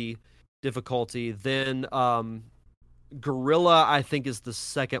easy difficulty. Then Gorilla, I think, is the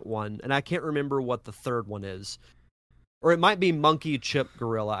second one, and I can't remember what the third one is. Or it might be Monkey, Chimp,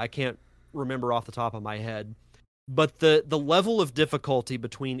 Gorilla. I can't remember off the top of my head. But the level of difficulty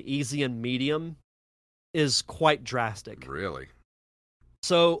between easy and medium is quite drastic. Really?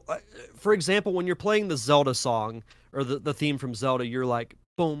 So, for example, when you're playing the Zelda song or the theme from Zelda, you're like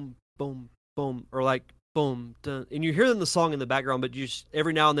boom, boom, boom, or like boom, dun, and you hear the song in the background, but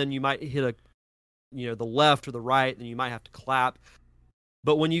every now and then you might hit the left or the right, and you might have to clap.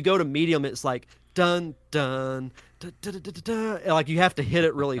 But when you go to medium, it's like dun dun dun dun dun, dun, dun, and like you have to hit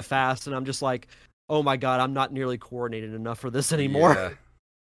it really fast, and I'm just like, oh my god, I'm not nearly coordinated enough for this anymore. Yeah.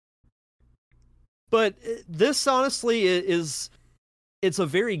 But this honestly it's a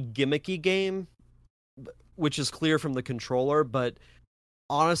very gimmicky game, which is clear from the controller, but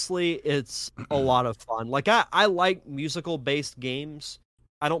honestly, it's a lot of fun. Like I like musical based games.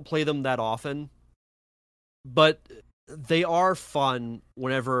 I don't play them that often, but they are fun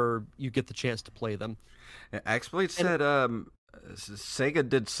whenever you get the chance to play them. Xblade said Sega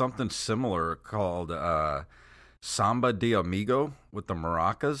did something similar called Samba de Amigo with the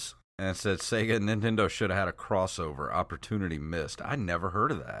maracas, and it said Sega and Nintendo should have had a crossover. Opportunity missed. I never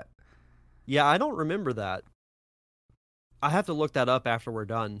heard of that. Yeah, I don't remember that. I have to look that up after we're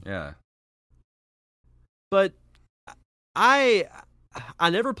done. Yeah. But I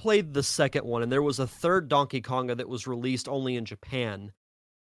never played the second one, and there was a third Donkey Konga that was released only in Japan.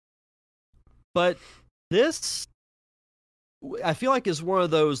 But this, I feel like, is one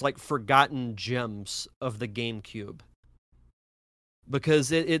of those like forgotten gems of the GameCube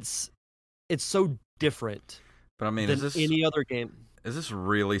because it's so different But I mean, than any other game. Is this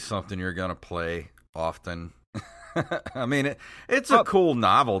really something you're gonna play often? I mean, it's a cool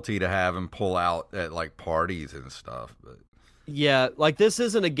novelty to have and pull out at like parties and stuff. But yeah, like this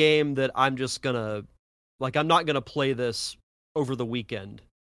isn't a game that I'm just gonna like. I'm not gonna play this over the weekend.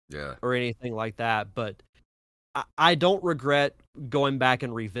 Yeah. Or anything like that, but I don't regret going back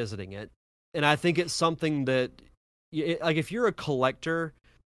and revisiting it. And I think it's something that, like, if you're a collector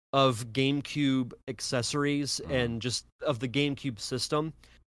of GameCube accessories and just of the GameCube system,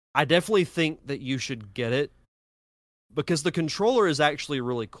 I definitely think that you should get it because the controller is actually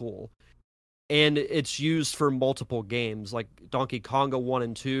really cool. And it's used for multiple games, like Donkey Konga 1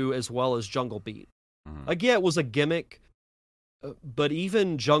 and 2, as well as Jungle Beat. Mhm. Like, yeah, it was a gimmick, but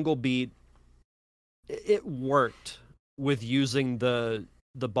even Jungle Beat, it worked with using the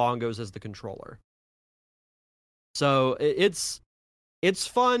bongos as the controller. So it's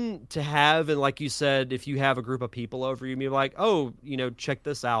fun to have, and like you said, if you have a group of people over, you be like, oh, check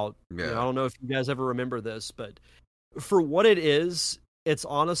this out. Yeah. I don't know if you guys ever remember this, but for what it is, it's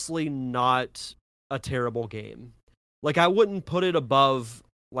honestly not a terrible game. Like I wouldn't put it above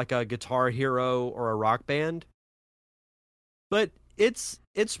like a Guitar Hero or a Rock Band. But it's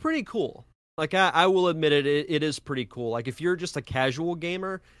pretty cool. Like I will admit it is pretty cool. Like if you're just a casual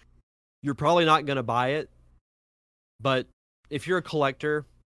gamer, you're probably not gonna buy it. But if you're a collector,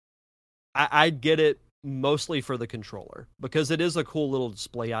 I'd get it mostly for the controller because it is a cool little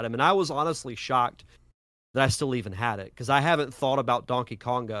display item. And I was honestly shocked that I still even had it because I haven't thought about Donkey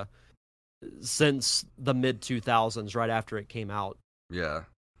Konga since the mid 2000s, right after it came out. Yeah.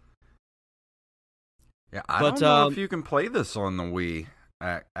 Yeah, I don't know if you can play this on the Wii.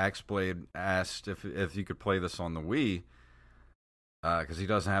 Axblade asked if you could play this on the Wii. Because he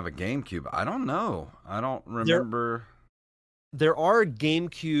doesn't have a GameCube. I don't know. I don't remember. There are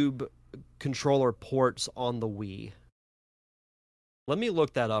GameCube controller ports on the Wii. Let me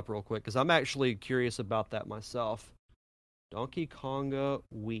look that up real quick because I'm actually curious about that myself. Donkey Konga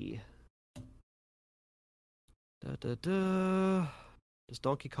Wii. Does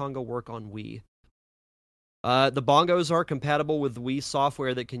Donkey Konga work on Wii? The bongos are compatible with Wii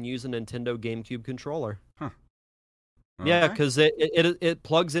software that can use a Nintendo GameCube controller. Huh. Yeah, Okay. because it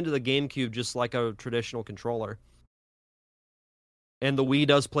plugs into the GameCube just like a traditional controller. And the Wii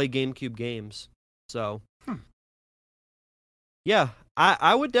does play GameCube games. So, yeah,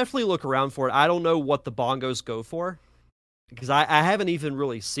 I would definitely look around for it. I don't know what the bongos go for, because I haven't even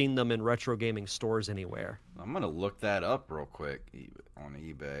really seen them in retro gaming stores anywhere. I'm going to look that up real quick on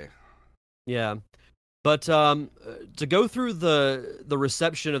eBay. Yeah. But to go through the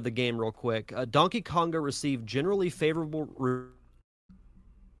reception of the game real quick, Donkey Konga received generally favorable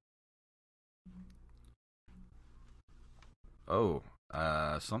Oh,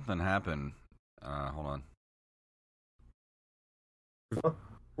 something happened. Hold on.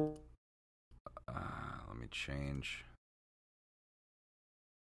 Let me change.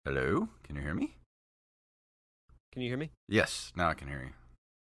 Hello? Can you hear me? Can you hear me? Yes, now I can hear you.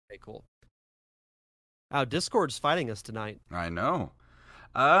 Okay, cool. Oh, Discord's fighting us tonight. I know.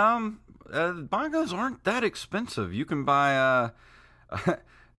 Bongos aren't that expensive. You can buy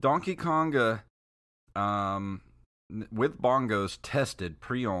Donkey Konga with bongos tested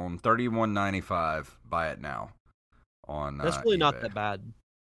pre-owned $31.95. Buy it now on That's really not eBay. that bad.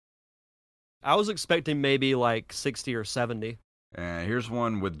 I was expecting maybe like 60 or 70. And here's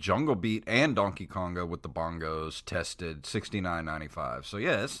one with Jungle Beat and Donkey Konga with the bongos tested $69.95. So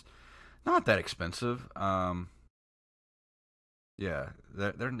yeah, it's not that expensive. Yeah,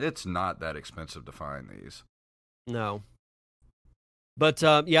 it's not that expensive to find these. No. But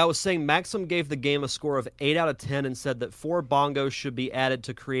yeah, I was saying Maxim gave the game a score of 8 out of 10 and said that 4 bongos should be added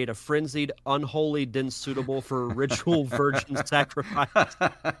to create a frenzied, unholy den suitable for ritual virgin sacrifice.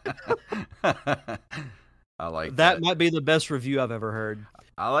 I like That might be the best review I've ever heard.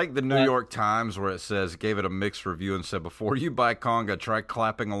 I like the New York Times where it says, gave it a mixed review and said, before you buy Konga, try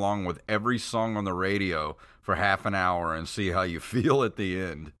clapping along with every song on the radio for half an hour and see how you feel at the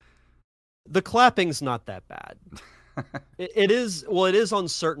end. The clapping's not that bad. It is on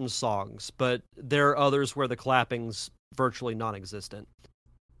certain songs, but there are others where the clapping's virtually non-existent.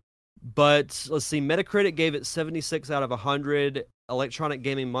 But let's see, Metacritic gave it 76 out of 100. Electronic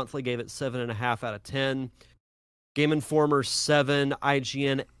Gaming Monthly gave it 7.5 out of 10. Game Informer 7,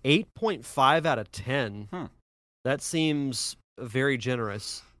 IGN 8.5 out of 10. That seems very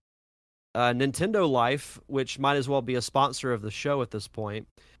generous. Nintendo Life, which might as well be a sponsor of the show at this point,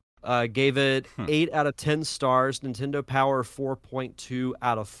 gave it 8 out of 10 stars. Nintendo Power 4.2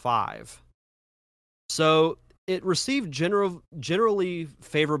 out of 5. So it received generally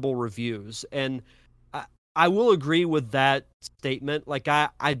favorable reviews, and I will agree with that statement. Like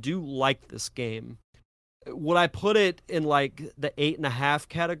I do like this game. Would I put it in like the 8.5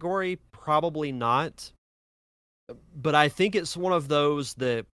 category? Probably not. But I think it's one of those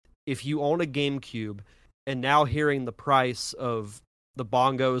that if you own a GameCube and now hearing the price of the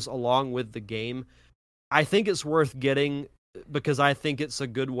bongos along with the game, I think it's worth getting because I think it's a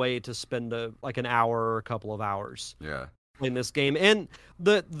good way to spend an hour or a couple of hours playing this game. And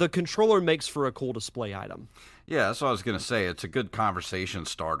the controller makes for a cool display item. Yeah, that's what I was going to say. It's a good conversation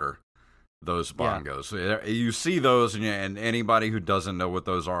starter, those bongos. Yeah. You see those, and anybody who doesn't know what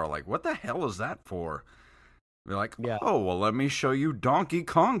those are like, what the hell is that for? Be like, oh, well, let me show you Donkey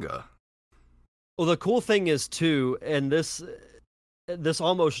Konga. Well, the cool thing is, too, and this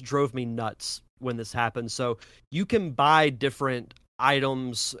almost drove me nuts when this happened. So you can buy different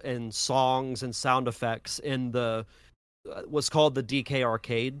items and songs and sound effects in the what's called the DK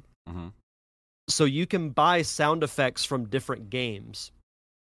Arcade. Mm-hmm. So you can buy sound effects from different games.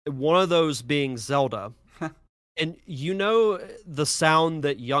 One of those being Zelda. And you know the sound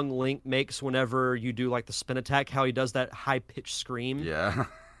that young Link makes whenever you do like the spin attack, how he does that high-pitched scream? Yeah.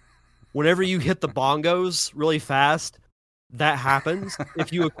 Whenever you hit the bongos really fast, that happens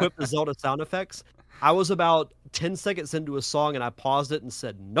if you equip the Zelda sound effects. I was about 10 seconds into a song and I paused it and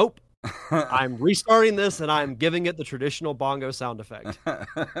said, nope, I'm restarting this and I'm giving it the traditional bongo sound effect.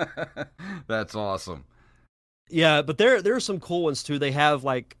 That's awesome. Yeah, but there are some cool ones too. They have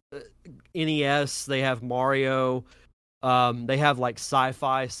like NES, they have Mario, they have like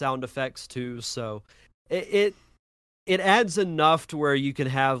sci-fi sound effects too. So it adds enough to where you can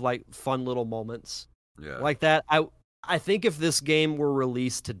have like fun little moments like that. I think if this game were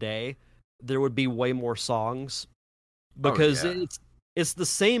released today, there would be way more songs because it's the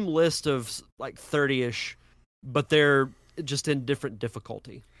same list of like 30-ish, but they're just in different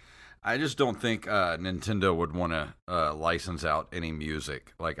difficulty. I just don't think Nintendo would want to license out any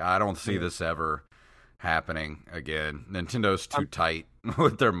music. Like, I don't see this ever happening again. Nintendo's too tight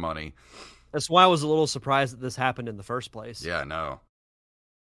with their money. That's why I was a little surprised that this happened in the first place. Yeah, no.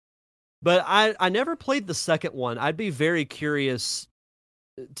 But I never played the second one. I'd be very curious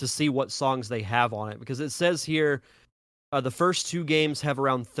to see what songs they have on it, because it says here the first 2 games have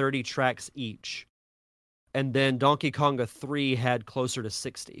around 30 tracks each. And then Donkey Konga 3 had closer to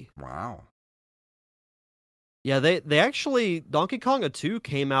 60. Wow. Yeah, they actually, Donkey Konga 2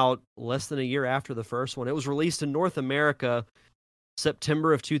 came out less than a year after the first one. It was released in North America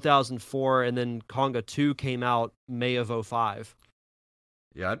September of 2004, and then Konga 2 came out May of 2005.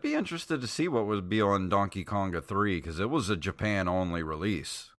 Yeah, I'd be interested to see what would be on Donkey Konga 3, because it was a Japan-only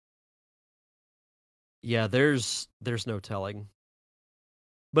release. Yeah, there's no telling.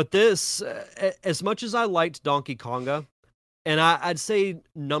 But this, as much as I liked Donkey Konga, and I'd say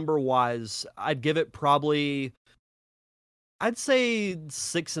number-wise, I'd give it probably, I'd say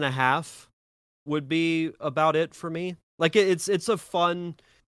 6.5 would be about it for me. Like, it's a fun,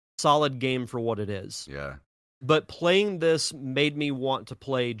 solid game for what it is. Yeah. But playing this made me want to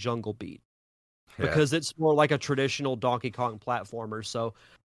play Jungle Beat, Yeah. because it's more like a traditional Donkey Kong platformer. So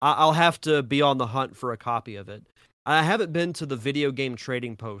I'll have to be on the hunt for a copy of it. I haven't been to the video game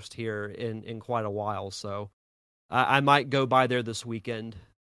trading post here in quite a while, so I might go by there this weekend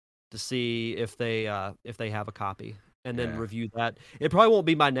to see if they have a copy, and then Yeah. review that. It probably won't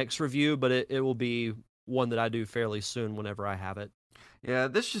be my next review, but it will be one that I do fairly soon whenever I have it. Yeah,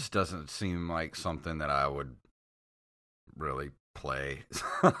 this just doesn't seem like something that I would really play.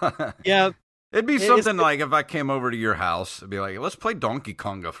 Yeah, It'd be It's- something like if I came over to your house, it'd be like, let's play Donkey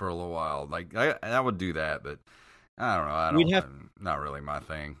Konga for a little while. Like, I would do that, but I don't know. We'd Not really my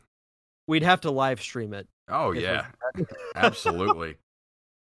thing. we'd have to live stream it. Oh, if we yeah. did that. Absolutely.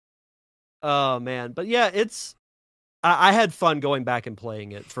 Oh man, but yeah, I had fun going back and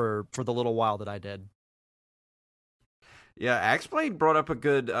playing it for the little while that I did. Yeah, Axblade brought up a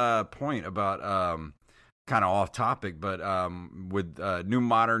good point about kind of off topic, but with new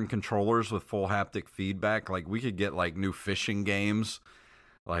modern controllers with full haptic feedback, like we could get like new fishing games,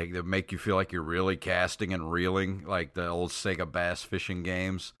 like that make you feel like you're really casting and reeling, like the old Sega Bass fishing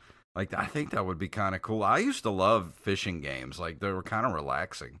games. Like, I think that would be kind of cool. I used to love fishing games; like they were kind of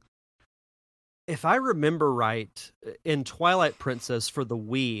relaxing. If I remember right, in Twilight Princess for the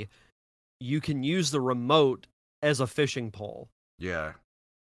Wii, you can use the remote as a fishing pole. Yeah,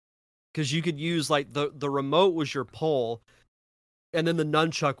 Because you could use like the remote was your pole, and then the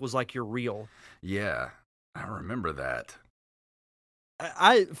nunchuck was like your reel. yeah, I remember that.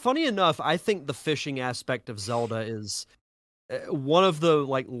 I funny enough, I think the fishing aspect of Zelda is one of the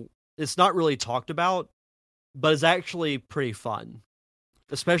like it's not really talked about, but it's actually pretty fun,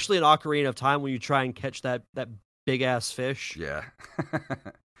 especially in Ocarina of Time when you try and catch that big ass fish, Yeah.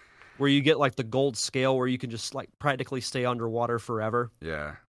 where you get like the gold scale where you can just like practically stay underwater forever.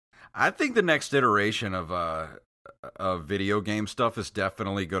 Yeah, I think the next iteration of video game stuff is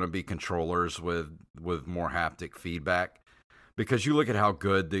definitely going to be controllers with more haptic feedback, because you look at how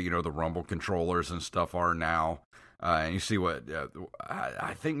good the Rumble controllers and stuff are now, and you see what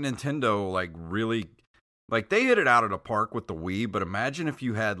I think Nintendo like really like they hit it out of the park with the Wii. But imagine if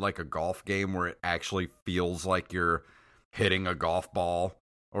you had like a golf game where it actually feels like you're hitting a golf ball,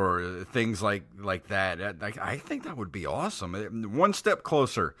 or things like that. Like, I think that would be awesome. One step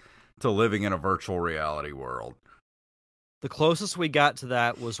closer to living in a virtual reality world. The closest we got to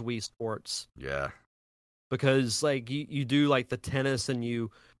that was Wii Sports, Yeah. because like you do like the tennis, and you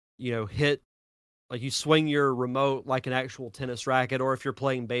hit, like you swing your remote like an actual tennis racket, or if you're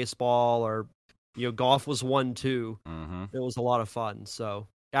playing baseball, or golf was one too. Mm-hmm. It was a lot of fun. So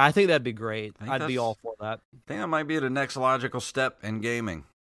yeah, I think that'd be great. I think I'd be that's- all for that. I think that might be the next logical step in gaming.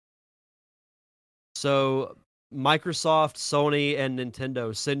 So Microsoft, Sony, and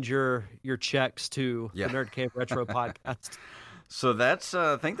Nintendo, send your checks to Yeah. the Nerd Cave Retro Podcast. So that's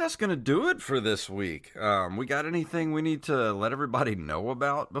I think that's going to do it for this week. We got anything we need to let everybody know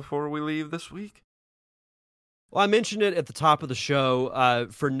about before we leave this week? Well, I mentioned it at the top of the show.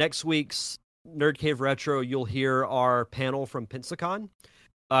 For next week's Nerd Cave Retro, you'll hear our panel from Pensacon.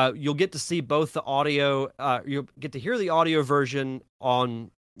 You'll get to see both the audio. You'll get to hear the audio version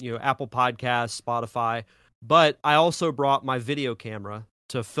on Apple Podcasts, Spotify. But I also brought my video camera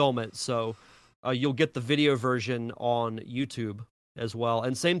to film it, so you'll get the video version on YouTube as well.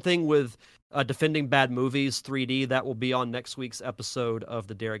 And same thing with Defending Bad Movies 3D. That will be on next week's episode of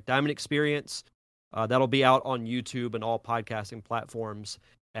the Derek Diamond Experience. That'll be out on YouTube and all podcasting platforms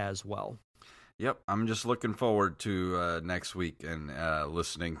as well. Yep, I'm just looking forward to next week and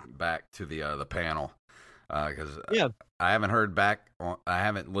listening back to the panel because I haven't heard back. I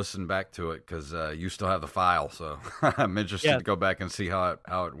haven't listened back to it because you still have the file, so I'm interested to go back and see how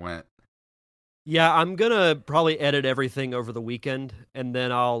it went. Yeah, I'm gonna probably edit everything over the weekend, and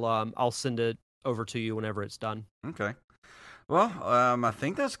then I'll send it over to you whenever it's done. Okay. Well, I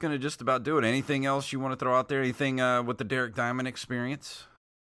think that's gonna just about do it. Anything else you want to throw out there? Anything with the Derek Diamond experience?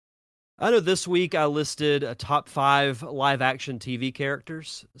 I know this week I listed a top 5 live action TV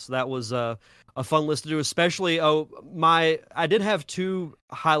characters, so that was a fun list to do. Especially, I did have 2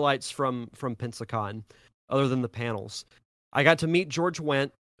 highlights from Pensacon, other than the panels. I got to meet George Wendt,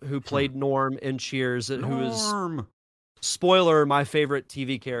 who played Norm in Cheers, who is, spoiler, my favorite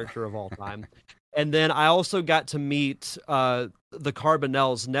TV character of all time. And then I also got to meet the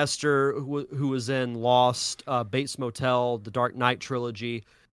Carbonells, Nestor, who was in Lost, Bates Motel, the Dark Knight trilogy.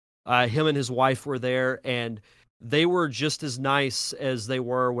 Him and his wife were there, and they were just as nice as they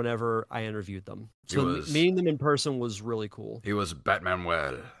were whenever I interviewed them. So meeting them in person was really cool. He was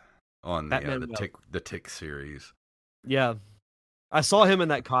Batman-Well on the Tick series. Yeah. I saw him in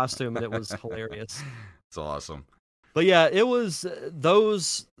that costume, and it was hilarious. It's awesome. But yeah, it was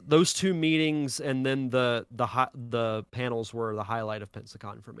those 2 meetings, and then the panels were the highlight of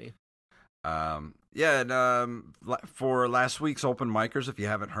Pensacon for me. For last week's Open Micers, if you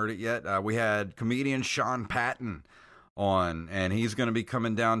haven't heard it yet, we had comedian Sean Patton on, and he's going to be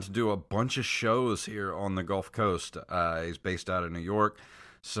coming down to do a bunch of shows here on the Gulf Coast. He's based out of New York,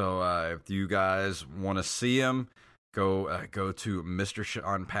 so if you guys want to see him, go to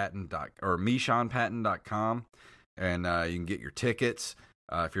MrSeanPatton.com, and you can get your tickets.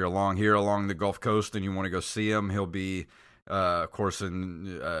 If you're along the Gulf Coast and you want to go see him, he'll be of course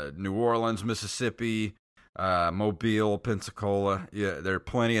in New Orleans, Mississippi, Mobile, Pensacola. Yeah, there are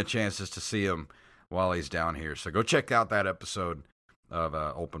plenty of chances to see him while he's down here. So go check out that episode of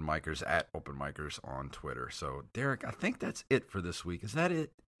Open Micers at Open Micers on Twitter. So Derek, I think that's it for this week. Is that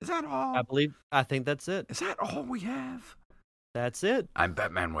it? Is that all? I think that's it. Is that all we have? That's it. I'm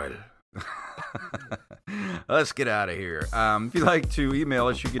Batman-Well. Let's get out of here. If you'd like to email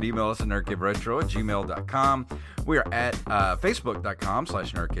us, you can email us at nerdcaveretro@gmail.com. We are at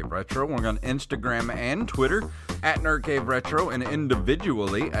facebook.com/nerdcaveretro. We're on Instagram and Twitter at nerdcaveretro, and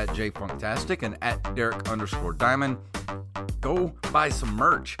individually at jfunktastic and at Derek_Diamond. Go buy some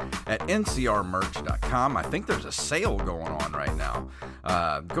merch at ncrmerch.com. I think there's a sale going on right now.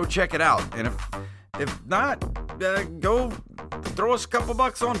 Go check it out. And if not, go throw us a couple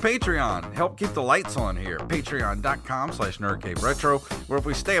bucks on Patreon. Help keep the lights on here. Patreon.com/nerdcaveretro, where if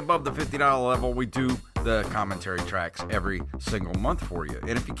we stay above the $50 level, we do the commentary tracks every single month for you.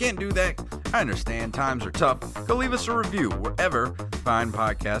 And if you can't do that, I understand. Times are tough. Go leave us a review wherever fine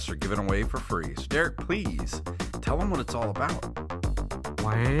podcasts are given away for free. So Derek, please tell them what it's all about.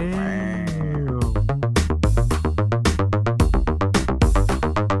 Wow.